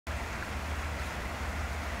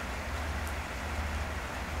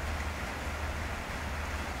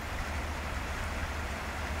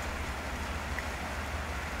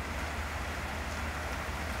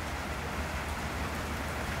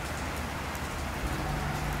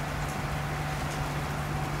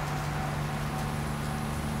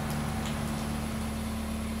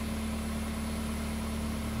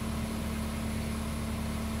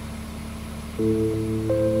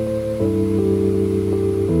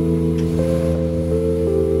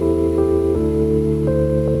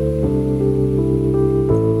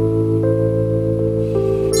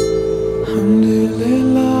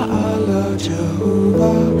Alhamdulillah, Allah,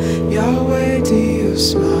 Jehovah, Yahweh,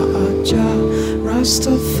 Dios, Ma'aja,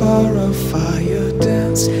 Rastafari, fire,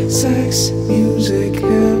 dance, sex, music,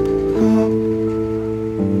 hip-hop.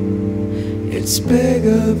 It's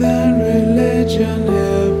bigger than religion,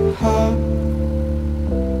 hip-hop.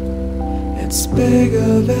 It's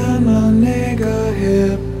bigger than a nigga,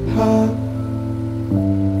 hip-hop.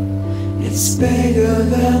 It's bigger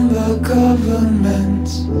than the government.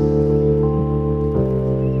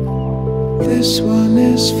 This one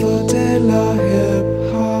is for De La Hip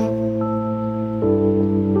Hop.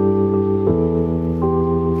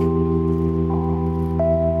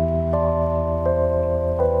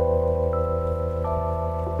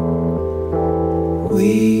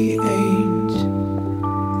 We ain't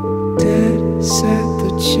dead, said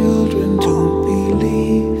the children, don't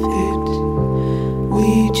believe it. We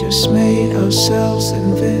just made ourselves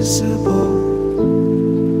invisible.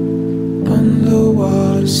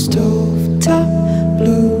 Underwater stove top,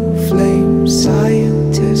 blue flame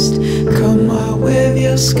scientist, come out with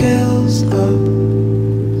your skills up.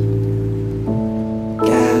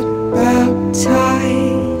 Get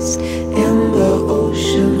baptized in the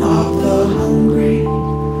ocean of the hungry.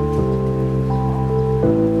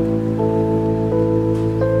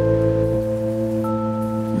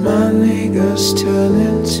 My niggas turn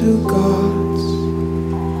into gods,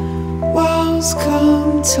 walls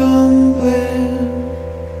come tumbling.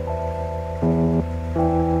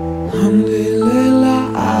 Alhamdulillah,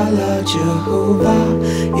 Allah, Jehovah,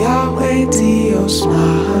 Yahweh, Dios,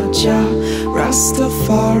 Mahaja,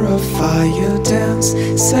 Rastafari, fire, dance,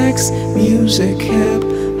 sex, music,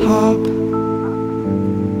 hip-hop.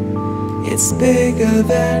 It's bigger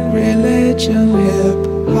than religion,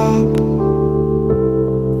 hip-hop.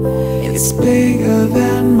 It's bigger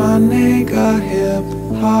than my nigga,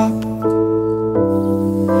 hip-hop.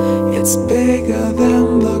 It's bigger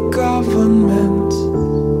than the government.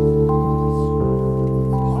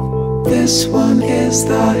 This one is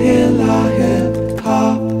the Hilla Hip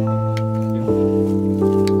Hop.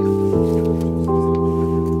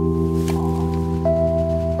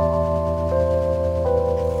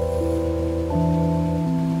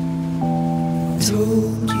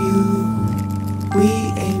 Told you we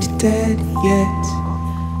ain't dead yet.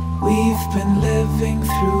 We've been living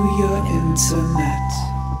through your internet.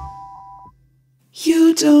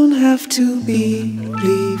 You don't have to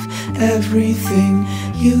believe everything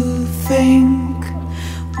you think.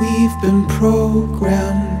 We've been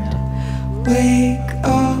programmed. Wake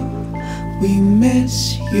up, we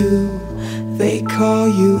miss you. They call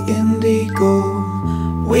you Indigo,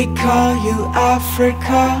 we call you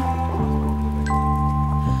Africa.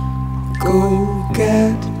 Go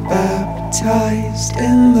get baptized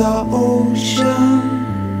in the ocean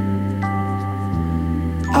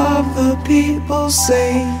of the people.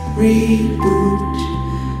 Say reboot,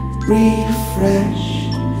 refresh,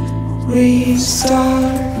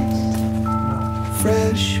 restart,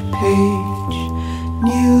 fresh page,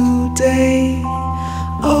 new day.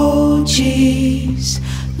 Oh geez,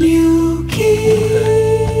 new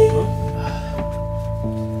key.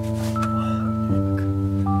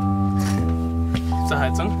 Zur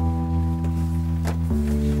Heizung.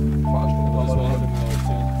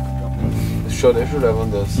 Das schaut eh schon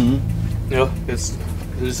leibend aus. Ja, jetzt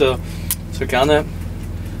das ist so kleine,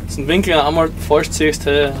 so ein Winkel einmal falsch ziehst,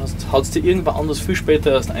 haut es dir irgendwo anders viel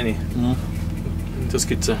später erst rein. In der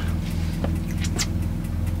Skizze.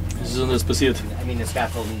 Das ist anders passiert. I mean, the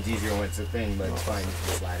scaffolding's easier when it's a thing, but it's fine.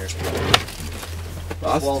 It's ladder.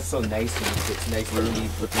 Was? The wall's so nice and it's nice roomy,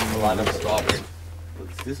 but there's a lot of strawberry.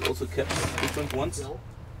 Is this also kept different ones?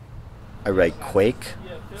 I write Quake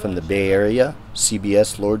from the Bay Area,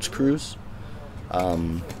 CBS Lord's Cruise.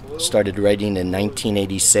 Started writing in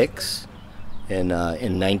 1986. And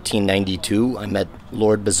in 1992, I met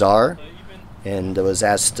Lord Bazaar and was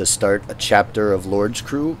asked to start a chapter of Lord's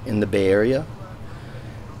Crew in the Bay Area.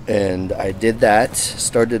 And I did that,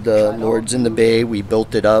 started the Lords in the Bay. We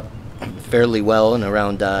built it up fairly well. And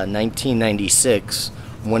around 1996,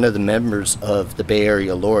 one of the members of the Bay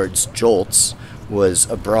Area Lords, Jolts, was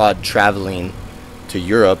abroad traveling to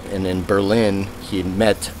Europe. And in Berlin, he had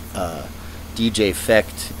met DJ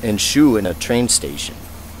Phekt and Shu in a train station.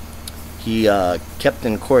 He kept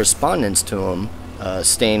in correspondence to him,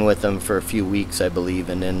 staying with him for a few weeks, I believe.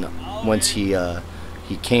 And then once he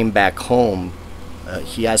came back home,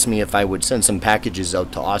 he asked me if I would send some packages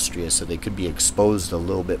out to Austria so they could be exposed a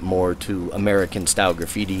little bit more to American style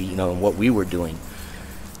graffiti, you know, and what we were doing.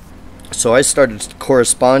 So I started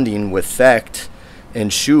corresponding with Phekt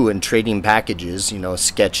and Shu and trading packages, you know,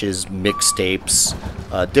 sketches, mixtapes,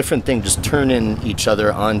 different things, just turning each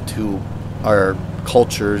other onto our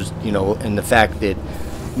cultures, you know, and the fact that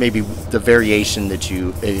maybe the variation that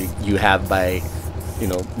you have by, you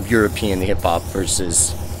know, European hip-hop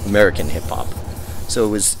versus American hip-hop. So it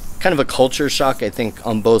was kind of a culture shock, I think,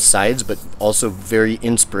 on both sides, but also very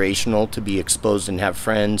inspirational to be exposed and have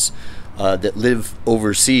friends that live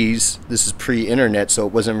overseas. This is pre-internet, so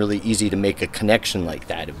it wasn't really easy to make a connection like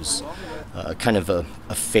that. It was kind of a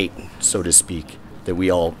fate, so to speak, that we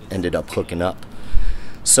all ended up hooking up.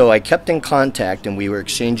 So I kept in contact, and we were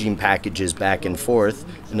exchanging packages back and forth,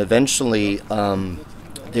 and eventually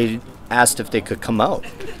they asked if they could come out.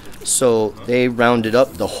 So they rounded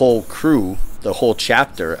up the whole crew, the whole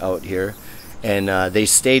chapter out here, and they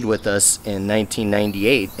stayed with us in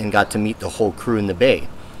 1998 and got to meet the whole crew in the Bay.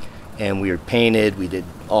 And we were painted, we did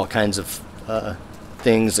all kinds of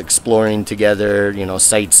things, exploring together, you know,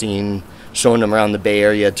 sightseeing, showing them around the Bay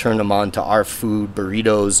Area, turning them on to our food,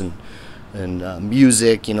 burritos, and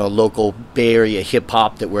music, you know, local Bay Area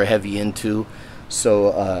hip-hop that we're heavy into.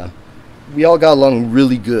 So we all got along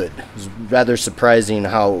really good. It was rather surprising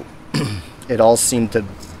how it all seemed to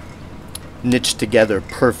niche together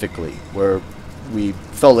perfectly, where we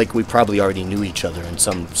felt like we probably already knew each other in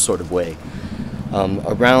some sort of way.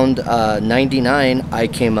 Around 99, I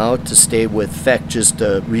came out to stay with Phekt just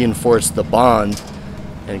to reinforce the bond,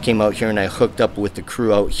 and came out here and I hooked up with the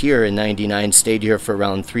crew out here in 99, stayed here for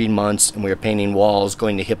around 3 months, and we were painting walls,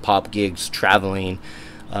 going to hip-hop gigs, traveling,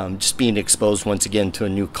 just being exposed once again to a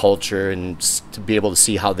new culture and to be able to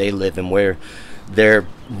see how they live and where their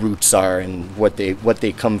roots are and what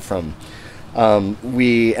they come from.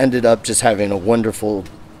 We ended up just having a wonderful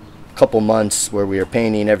couple months where we were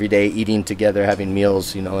painting every day, eating together, having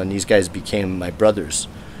meals, you know, and these guys became my brothers.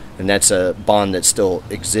 And that's a bond that still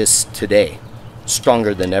exists today,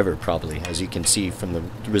 stronger than ever probably, as you can see from the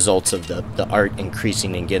results of the art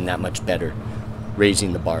increasing and getting that much better,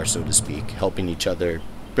 raising the bar, so to speak, helping each other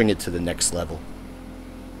bring it to the next level.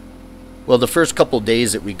 Well, the first couple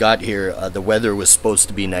days that we got here, the weather was supposed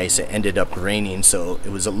to be nice. It ended up raining, so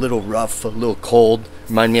it was a little rough, a little cold.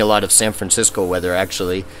 Reminded me a lot of San Francisco weather,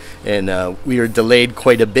 actually. And we were delayed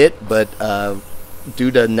quite a bit, but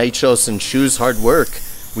due to Nychos and Shu's hard work,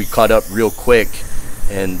 we caught up real quick,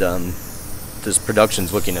 and this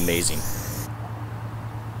production's looking amazing.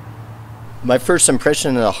 My first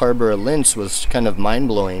impression of the harbor of Linz was kind of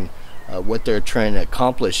mind-blowing. What they're trying to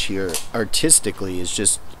accomplish here artistically is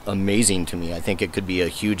just amazing to me. I think it could be a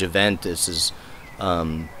huge event. This is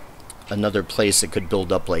another place that could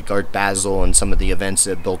build up like Art Basel and some of the events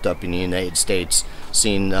that built up in the United States.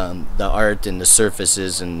 Seeing the art and the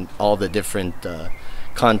surfaces and all the different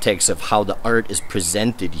contexts of how the art is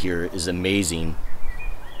presented here is amazing.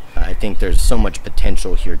 I think there's so much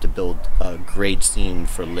potential here to build a great scene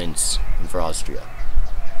for Linz and for Austria.